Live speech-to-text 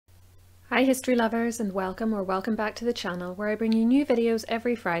Hi history lovers, and welcome back to the channel where I bring you new videos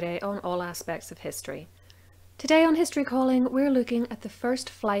every Friday on all aspects of history. Today on History Calling we're looking at the first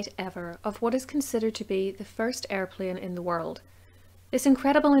flight ever of what is considered to be the first airplane in the world. This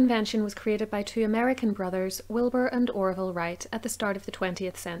incredible invention was created by two American brothers, Wilbur and Orville Wright, at the start of the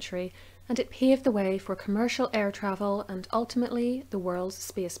 20th century, and it paved the way for commercial air travel and ultimately the world's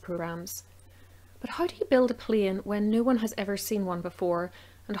space programs. But how do you build a plane when no one has ever seen one before?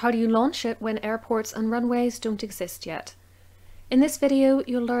 And how do you launch it when airports and runways don't exist yet? In this video,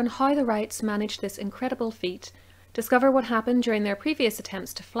 you'll learn how the Wrights managed this incredible feat, discover what happened during their previous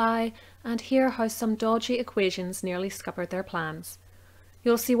attempts to fly, and hear how some dodgy equations nearly scuppered their plans.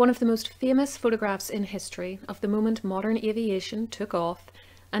 You'll see one of the most famous photographs in history of the moment modern aviation took off,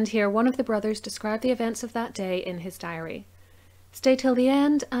 and hear one of the brothers describe the events of that day in his diary. Stay till the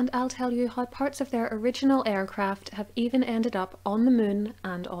end and I'll tell you how parts of their original aircraft have even ended up on the moon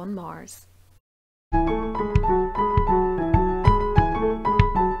and on Mars.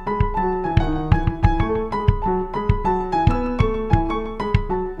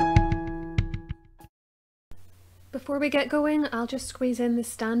 Before we get going, I'll just squeeze in the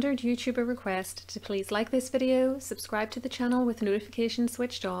standard YouTuber request to please like this video, subscribe to the channel with notifications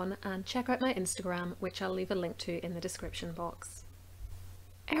switched on, and check out my Instagram, which I'll leave a link to in the description box.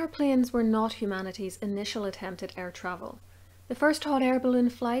 Airplanes were not humanity's initial attempt at air travel. The first hot air balloon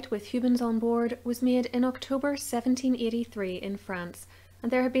flight with humans on board was made in October 1783 in France,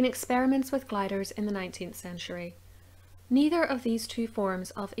 and there had been experiments with gliders in the 19th century. Neither of these two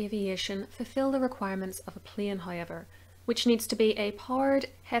forms of aviation fulfill the requirements of a plane, however, which needs to be a powered,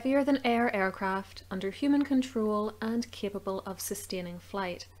 heavier-than-air aircraft under human control and capable of sustaining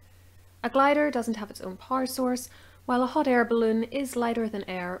flight. A glider doesn't have its own power source, while a hot air balloon is lighter than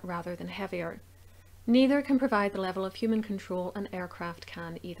air rather than heavier. Neither can provide the level of human control an aircraft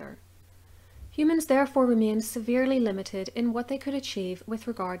can either. Humans therefore remain severely limited in what they could achieve with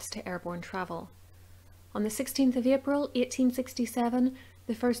regards to airborne travel. On the 16th of April 1867,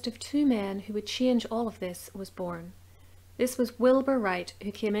 the first of two men who would change all of this was born. This was Wilbur Wright,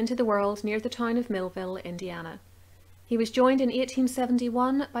 who came into the world near the town of Millville, Indiana. He was joined in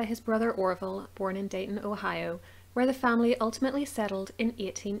 1871 by his brother Orville, born in Dayton, Ohio, where the family ultimately settled in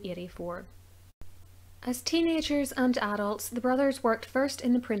 1884. As teenagers and adults, the brothers worked first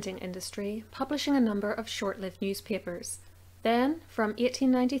in the printing industry, publishing a number of short-lived newspapers. Then, from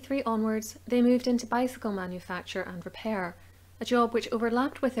 1893 onwards, they moved into bicycle manufacture and repair, a job which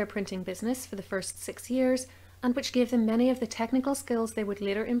overlapped with their printing business for the first 6 years, and which gave them many of the technical skills they would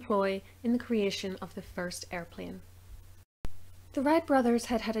later employ in the creation of the first airplane. The Wright brothers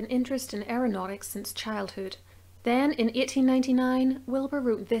had had an interest in aeronautics since childhood. Then, in 1899, Wilbur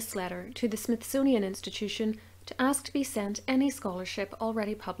wrote this letter to the Smithsonian Institution to ask to be sent any scholarship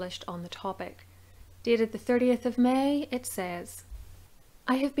already published on the topic. Dated the 30th of May, it says,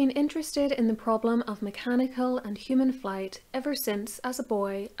 "I have been interested in the problem of mechanical and human flight ever since, as a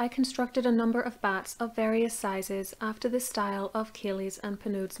boy, I constructed a number of bats of various sizes after the style of Cayley's and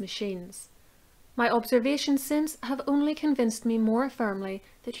Pinod's machines. My observations since have only convinced me more firmly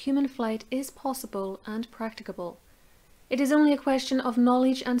that human flight is possible and practicable. It is only a question of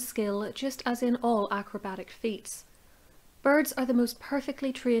knowledge and skill, just as in all acrobatic feats. Birds are the most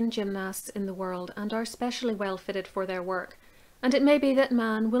perfectly trained gymnasts in the world and are specially well fitted for their work, and it may be that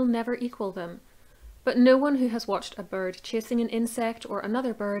man will never equal them. But no one who has watched a bird chasing an insect or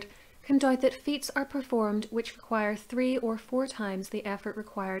another bird can doubt that feats are performed which require 3 or 4 times the effort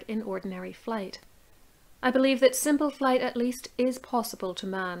required in ordinary flight. I believe that simple flight at least is possible to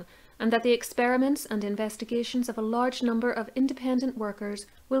man, and that the experiments and investigations of a large number of independent workers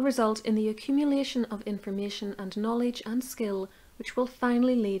will result in the accumulation of information and knowledge and skill which will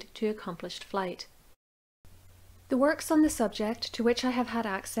finally lead to accomplished flight." The works on the subject to which I have had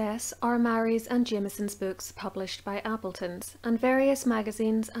access are Mary's and Jameson's books published by Appleton's, and various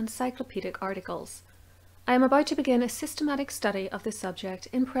magazines and encyclopedic articles. I am about to begin a systematic study of the subject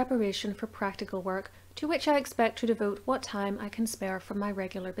in preparation for practical work, to which I expect to devote what time I can spare from my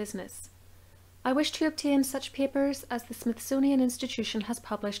regular business. I wish to obtain such papers as the Smithsonian Institution has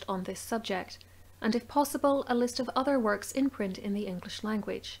published on this subject, and if possible a list of other works in print in the English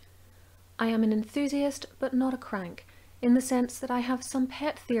language. I am an enthusiast, but not a crank, in the sense that I have some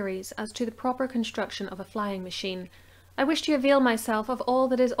pet theories as to the proper construction of a flying machine. I wish to avail myself of all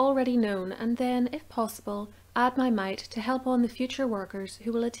that is already known, and then, if possible, add my mite to help on the future workers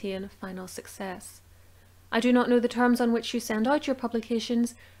who will attain final success. I do not know the terms on which you send out your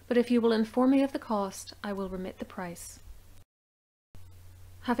publications, but if you will inform me of the cost, I will remit the price.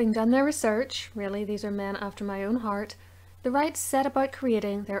 Having done their research, really these are men after my own heart, The Wrights set about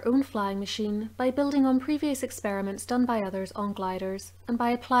creating their own flying machine by building on previous experiments done by others on gliders and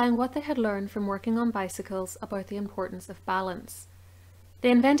by applying what they had learned from working on bicycles about the importance of balance. They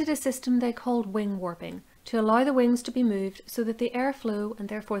invented a system they called wing warping to allow the wings to be moved so that the airflow and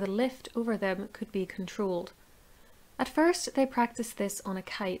therefore the lift over them could be controlled. At first they practiced this on a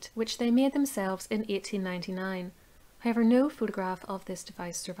kite, which they made themselves in 1899. However, no photograph of this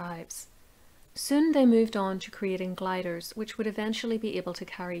device survives. Soon they moved on to creating gliders, which would eventually be able to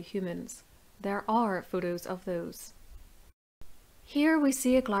carry humans. There are photos of those. Here we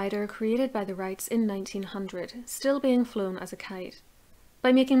see a glider created by the Wrights in 1900, still being flown as a kite.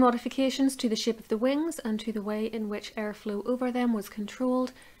 By making modifications to the shape of the wings and to the way in which airflow over them was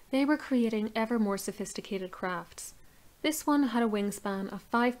controlled, they were creating ever more sophisticated crafts. This one had a wingspan of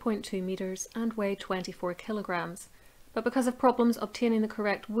 5.2 meters and weighed 24 kilograms, but because of problems obtaining the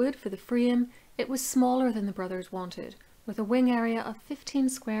correct wood for the frame, it was smaller than the brothers wanted, with a wing area of 15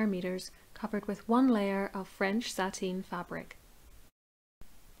 square meters covered with one layer of French sateen fabric.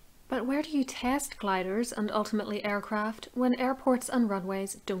 But where do you test gliders and ultimately aircraft when airports and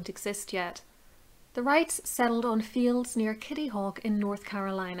runways don't exist yet? The Wrights settled on fields near Kitty Hawk in North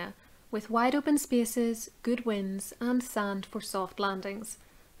Carolina, with wide open spaces, good winds, and sand for soft landings.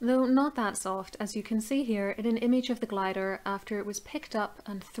 Though not that soft, as you can see here in an image of the glider after it was picked up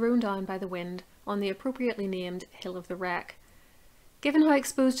and thrown down by the wind on the appropriately named Hill of the Wreck. Given how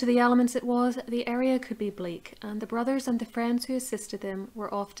exposed to the elements it was, the area could be bleak, and the brothers and the friends who assisted them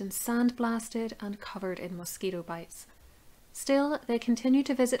were often sandblasted and covered in mosquito bites. Still, they continued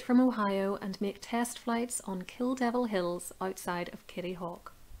to visit from Ohio and make test flights on Kill Devil Hills outside of Kitty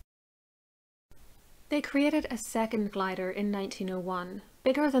Hawk. They created a second glider in 1901,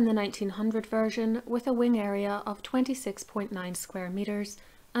 bigger than the 1900 version, with a wing area of 26.9 square meters,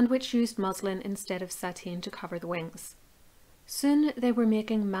 and which used muslin instead of sateen to cover the wings. Soon they were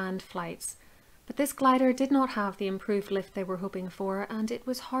making manned flights, but this glider did not have the improved lift they were hoping for, and it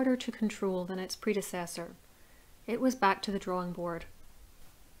was harder to control than its predecessor. It was back to the drawing board.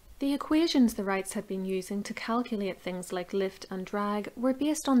 The equations the Wrights had been using to calculate things like lift and drag were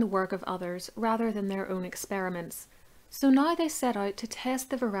based on the work of others rather than their own experiments, so now they set out to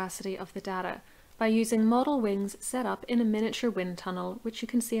test the veracity of the data by using model wings set up in a miniature wind tunnel, which you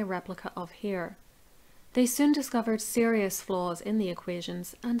can see a replica of here. They soon discovered serious flaws in the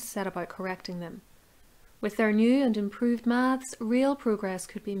equations and set about correcting them. With their new and improved maths, real progress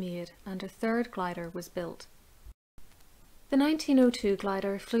could be made, and a third glider was built. The 1902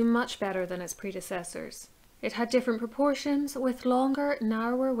 glider flew much better than its predecessors. It had different proportions, with longer,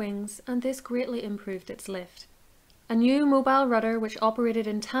 narrower wings, and this greatly improved its lift. A new mobile rudder, which operated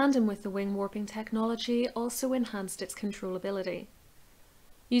in tandem with the wing warping technology, also enhanced its controllability.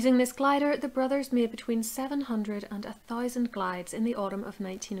 Using this glider, the brothers made between 700 and 1,000 glides in the autumn of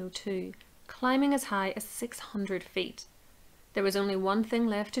 1902, climbing as high as 600 feet. There was only one thing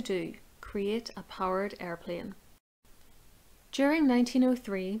left to do: create a powered airplane. During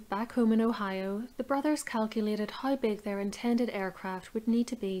 1903, back home in Ohio, the brothers calculated how big their intended aircraft would need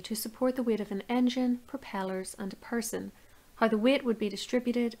to be to support the weight of an engine, propellers, and a person, how the weight would be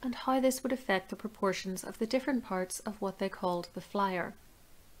distributed, and how this would affect the proportions of the different parts of what they called the flyer.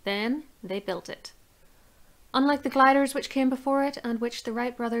 Then they built it. Unlike the gliders which came before it, and which the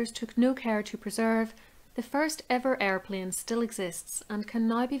Wright brothers took no care to preserve, the first ever airplane still exists and can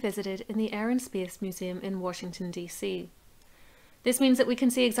now be visited in the Air and Space Museum in Washington, D.C. This means that we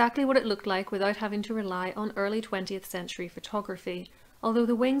can see exactly what it looked like without having to rely on early 20th century photography, although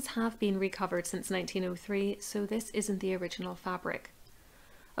the wings have been recovered since 1903, so this isn't the original fabric.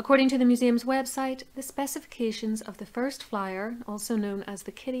 According to the museum's website, the specifications of the first flyer, also known as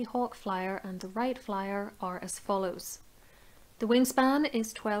the Kitty Hawk Flyer and the Wright Flyer, are as follows. The wingspan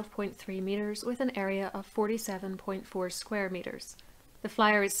is 12.3 meters with an area of 47.4 square meters. The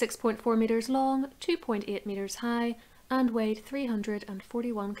flyer is 6.4 meters long, 2.8 meters high, and weighed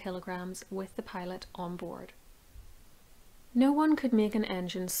 341 kilograms with the pilot on board. No one could make an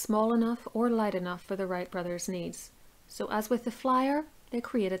engine small enough or light enough for the Wright brothers' needs, so as with the flyer, they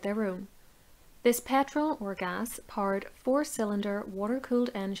created their own. This petrol or gas-powered 4-cylinder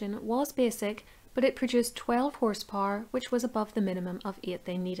water-cooled engine was basic, but it produced 12 horsepower, which was above the minimum of 8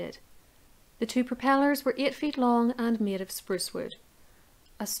 they needed. The two propellers were 8 feet long and made of spruce wood.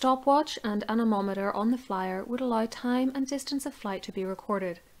 A stopwatch and anemometer on the flyer would allow time and distance of flight to be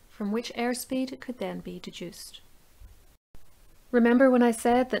recorded, from which airspeed could then be deduced. Remember when I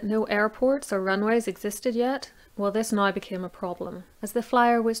said that no airports or runways existed yet? Well, this now became a problem, as the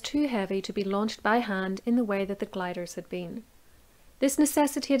flyer was too heavy to be launched by hand in the way that the gliders had been. This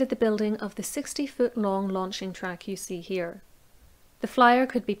necessitated the building of the 60-foot-long launching track you see here. The Flyer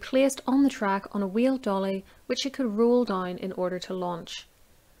could be placed on the track on a wheeled dolly which it could roll down in order to launch.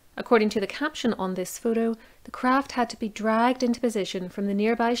 According to the caption on this photo, the craft had to be dragged into position from the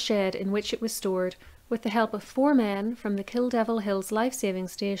nearby shed in which it was stored with the help of 4 men from the Kill Devil Hills Life-Saving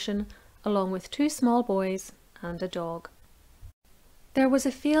Station, along with 2 small boys and a dog. There was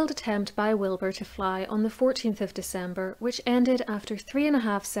a failed attempt by Wilbur to fly on the 14th of December, which ended after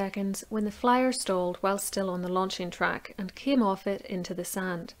 3.5 seconds when the Flyer stalled while still on the launching track and came off it into the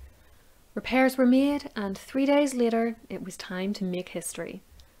sand. Repairs were made, and 3 days later it was time to make history.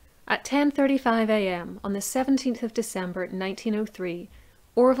 At 10:35 a.m. on the 17th of December 1903,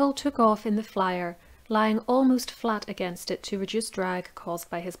 Orville took off in the Flyer, lying almost flat against it to reduce drag caused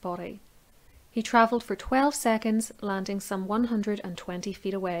by his body. He travelled for 12 seconds, landing some 120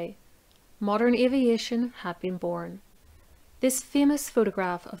 feet away. Modern aviation had been born. This famous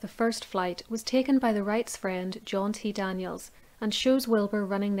photograph of the first flight was taken by the Wright's friend John T. Daniels and shows Wilbur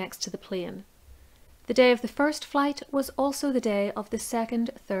running next to the plane. The day of the first flight was also the day of the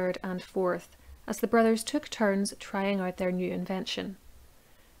second, third and fourth, as the brothers took turns trying out their new invention.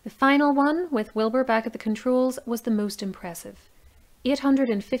 The final one, with Wilbur back at the controls, was the most impressive.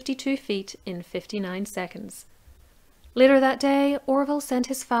 852 feet in 59 seconds. Later that day, Orville sent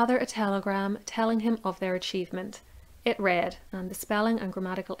his father a telegram telling him of their achievement. It read, and the spelling and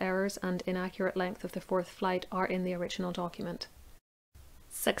grammatical errors and inaccurate length of the fourth flight are in the original document.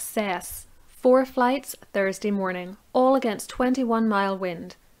 Success. 4 flights Thursday morning, all against 21-mile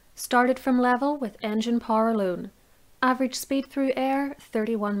wind. Started from level with engine power alone. Average speed through air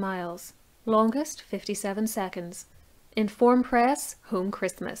 31 miles. Longest 57 seconds. Inform press, home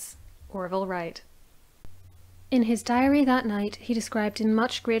Christmas. Orville Wright. In his diary that night, he described in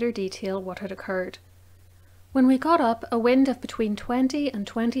much greater detail what had occurred. When we got up, a wind of between 20 and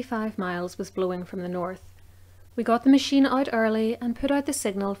 25 miles was blowing from the north. We got the machine out early and put out the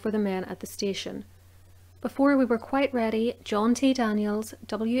signal for the men at the station. Before we were quite ready, John T. Daniels,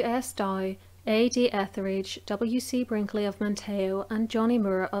 W. S. Dow, A. D. Etheridge, W. C. Brinkley of Manteo, and Johnny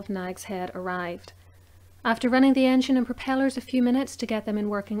Moore of Nag's Head arrived. After running the engine and propellers a few minutes to get them in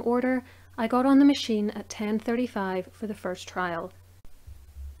working order, I got on the machine at 10:35 for the first trial.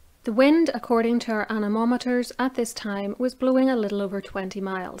 The wind, according to our anemometers at this time, was blowing a little over 20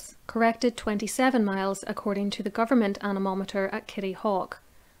 miles, corrected 27 miles according to the government anemometer at Kitty Hawk.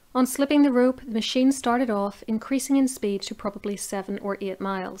 On slipping the rope, the machine started off, increasing in speed to probably 7 or 8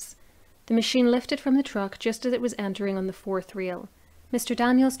 miles. The machine lifted from the truck just as it was entering on the fourth rail. Mr.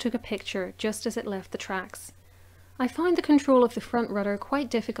 Daniels took a picture just as it left the tracks. I found the control of the front rudder quite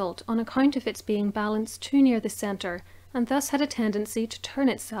difficult on account of its being balanced too near the centre, and thus had a tendency to turn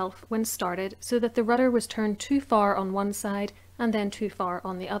itself when started so that the rudder was turned too far on one side and then too far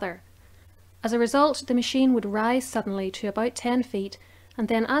on the other. As a result, the machine would rise suddenly to about 10 feet and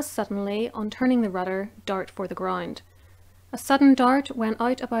then as suddenly, on turning the rudder, dart for the ground. A sudden dart went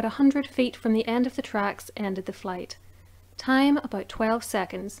out about 100 feet from the end of the tracks ended the flight. Time about 12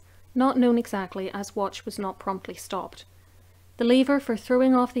 seconds, not known exactly as watch was not promptly stopped. The lever for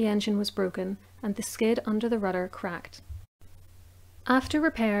throwing off the engine was broken and the skid under the rudder cracked. After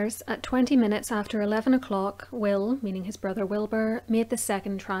repairs, at 20 minutes after 11 o'clock, Will, meaning his brother Wilbur, made the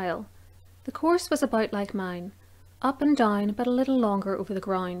second trial. The course was about like mine, up and down but a little longer over the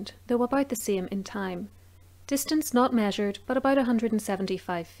ground, though about the same in time. Distance not measured, but about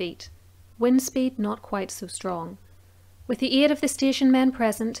 175 feet. Wind speed not quite so strong. With the aid of the station men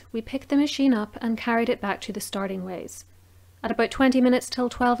present, we picked the machine up and carried it back to the starting ways. At about 20 minutes till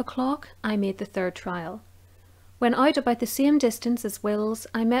 12 o'clock, I made the third trial. When out about the same distance as Will's,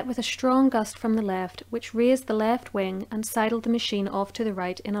 I met with a strong gust from the left, which raised the left wing and sidled the machine off to the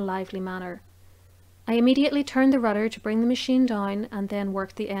right in a lively manner. I immediately turned the rudder to bring the machine down and then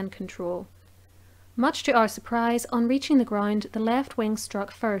worked the end control. Much to our surprise, on reaching the ground, the left wing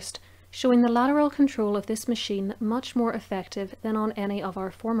struck first, showing the lateral control of this machine much more effective than on any of our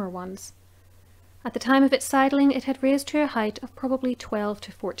former ones. At the time of its sidling, it had raised to a height of probably 12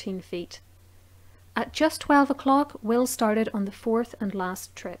 to 14 feet. At just 12 o'clock, Will started on the fourth and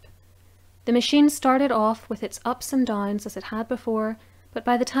last trip. The machine started off with its ups and downs as it had before, but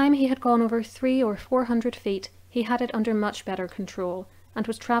by the time he had gone over 300 or 400 feet, he had it under much better control, and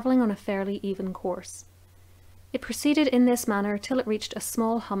was travelling on a fairly even course. It proceeded in this manner till it reached a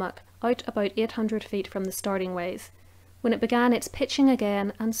small hummock out about 800 feet from the starting ways, when it began its pitching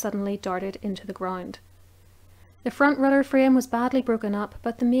again and suddenly darted into the ground. The front rudder frame was badly broken up,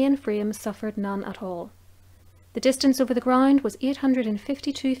 but the main frame suffered none at all. The distance over the ground was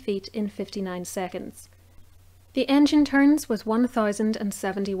 852 feet in 59 seconds. The engine turns was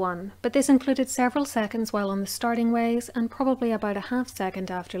 1071, but this included several seconds while on the starting ways and probably about a half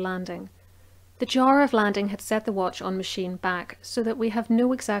second after landing. The jar of landing had set the watch on machine back, so that we have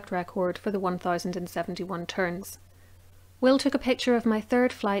no exact record for the 1071 turns. Will took a picture of my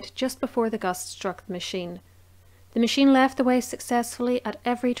third flight just before the gust struck the machine. The machine left the way successfully at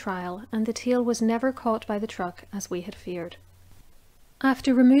every trial, and the tail was never caught by the truck as we had feared.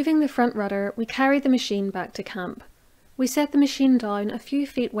 After removing the front rudder, we carried the machine back to camp. We set the machine down a few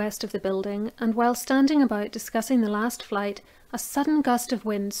feet west of the building, and while standing about discussing the last flight, a sudden gust of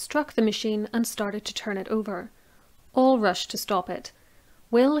wind struck the machine and started to turn it over. All rushed to stop it.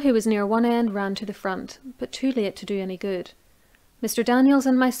 Will, who was near one end, ran to the front, but too late to do any good. Mr. Daniels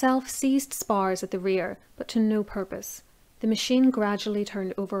and myself seized spars at the rear, but to no purpose. The machine gradually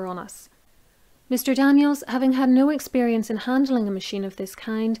turned over on us. Mr. Daniels, having had no experience in handling a machine of this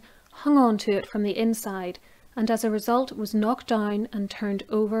kind, hung on to it from the inside, and as a result was knocked down and turned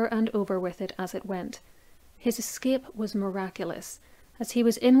over and over with it as it went. His escape was miraculous, as he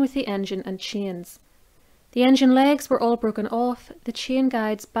was in with the engine and chains. The engine legs were all broken off, the chain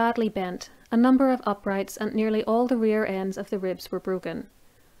guides badly bent, a number of uprights and nearly all the rear ends of the ribs were broken.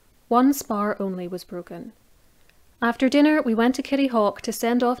 One spar only was broken. After dinner, we went to Kitty Hawk to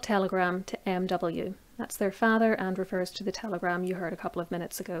send off telegram to M.W. That's their father and refers to the telegram you heard a couple of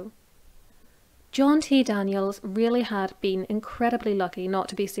minutes ago. John T. Daniels really had been incredibly lucky not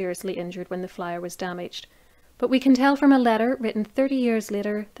to be seriously injured when the flyer was damaged, but we can tell from a letter written 30 years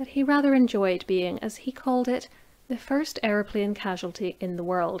later that he rather enjoyed being, as he called it, the first aeroplane casualty in the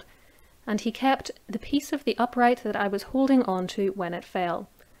world, and he kept the piece of the upright that I was holding on to when it fell.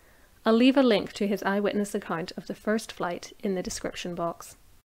 I'll leave a link to his eyewitness account of the first flight in the description box.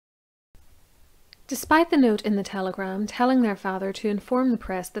 Despite the note in the telegram telling their father to inform the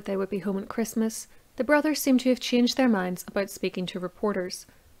press that they would be home at Christmas, the brothers seem to have changed their minds about speaking to reporters.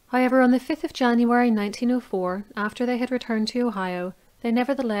 However, on the 5th of January 1904, after they had returned to Ohio, they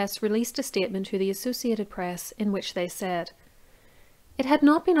nevertheless released a statement to the Associated Press in which they said, "It had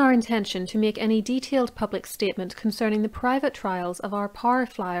not been our intention to make any detailed public statement concerning the private trials of our power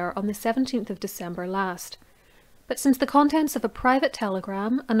flyer on the 17th of December last. But since the contents of a private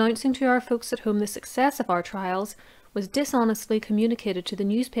telegram announcing to our folks at home the success of our trials was dishonestly communicated to the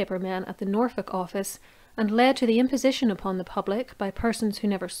newspaper men at the Norfolk office and led to the imposition upon the public by persons who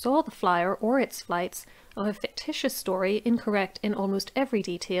never saw the flyer or its flights of a fictitious story incorrect in almost every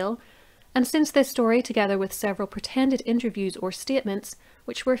detail, and since this story, together with several pretended interviews or statements,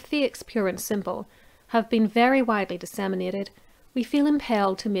 which were fakes pure and simple, have been very widely disseminated, we feel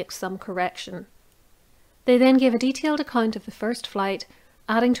impelled to make some correction." They then gave a detailed account of the first flight,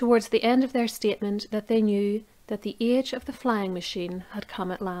 adding towards the end of their statement that they knew that the age of the flying machine had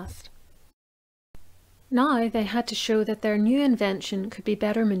come at last. Now they had to show that their new invention could be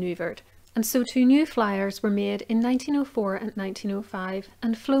better manoeuvred, and so 2 new flyers were made in 1904 and 1905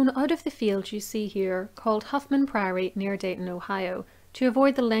 and flown out of the field you see here, called Huffman Prairie near Dayton, Ohio, to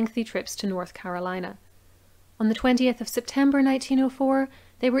avoid the lengthy trips to North Carolina. On the 20th of September 1904,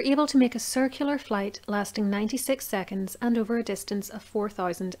 they were able to make a circular flight lasting 96 seconds and over a distance of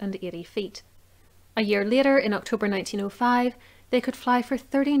 4,080 feet. A year later, in October 1905, they could fly for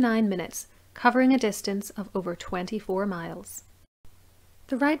 39 minutes, covering a distance of over 24 miles.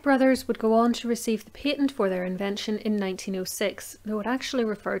 The Wright brothers would go on to receive the patent for their invention in 1906, though it actually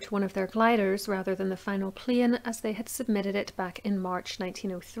referred to one of their gliders rather than the final plane, as they had submitted it back in March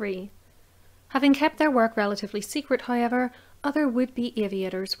 1903. Having kept their work relatively secret, however, other would-be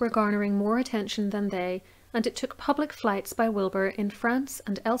aviators were garnering more attention than they, and it took public flights by Wilbur in France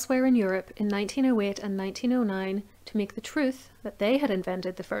and elsewhere in Europe in 1908 and 1909 to make the truth that they had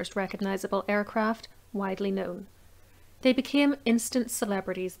invented the first recognizable aircraft widely known. They became instant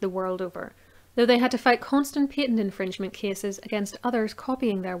celebrities the world over, though they had to fight constant patent infringement cases against others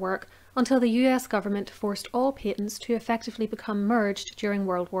copying their work until the US government forced all patents to effectively become merged during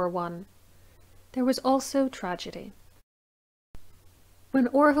World War I. There was also tragedy. When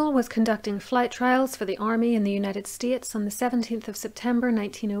Orville was conducting flight trials for the Army in the United States on the 17th of September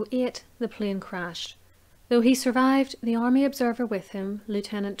 1908, the plane crashed. Though he survived, the Army observer with him,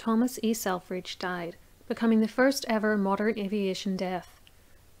 Lieutenant Thomas E. Selfridge, died, becoming the first ever modern aviation death.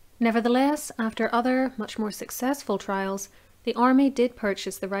 Nevertheless, after other, much more successful trials, the Army did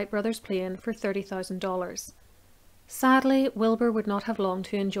purchase the Wright brothers' plane for $30,000. Sadly, Wilbur would not have long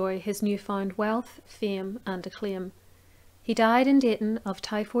to enjoy his newfound wealth, fame, and acclaim. He died in Dayton of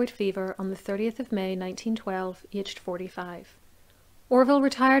typhoid fever on the 30th of May 1912, aged 45. Orville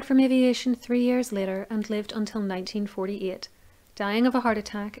retired from aviation 3 years later and lived until 1948, dying of a heart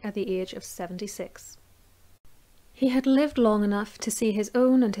attack at the age of 76. He had lived long enough to see his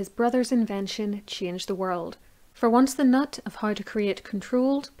own and his brother's invention change the world. For once the nut of how to create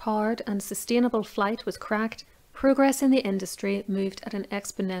controlled, powered and sustainable flight was cracked, progress in the industry moved at an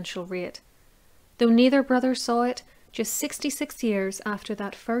exponential rate. Though neither brother saw it, just 66 years after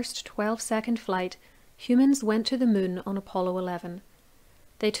that first 12-second flight, humans went to the moon on Apollo 11.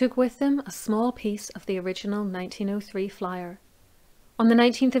 They took with them a small piece of the original 1903 flyer. On the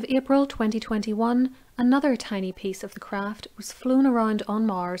 19th of April 2021, another tiny piece of the craft was flown around on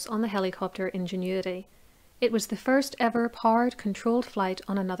Mars on the helicopter Ingenuity. It was the first ever powered, controlled flight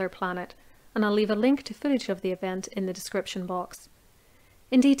on another planet, and I'll leave a link to footage of the event in the description box.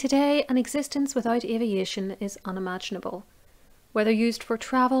 Indeed, today, an existence without aviation is unimaginable. Whether used for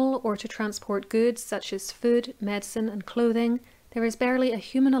travel or to transport goods such as food, medicine and clothing, there is barely a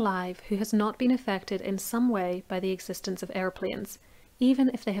human alive who has not been affected in some way by the existence of airplanes,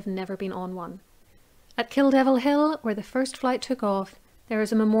 even if they have never been on one. At Kill Devil Hill, where the first flight took off, there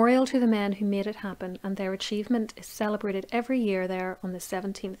is a memorial to the men who made it happen, and their achievement is celebrated every year there on the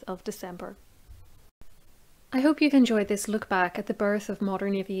 17th of December. I hope you've enjoyed this look back at the birth of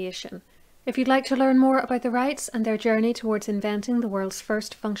modern aviation. If you'd like to learn more about the Wrights and their journey towards inventing the world's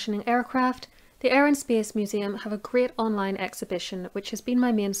first functioning aircraft, the Air and Space Museum have a great online exhibition which has been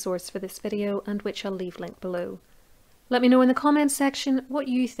my main source for this video and which I'll leave linked below. Let me know in the comments section what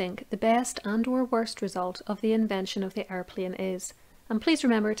you think the best and/or worst result of the invention of the airplane is, and please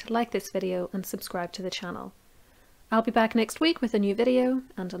remember to like this video and subscribe to the channel. I'll be back next week with a new video,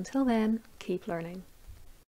 and until then, keep learning.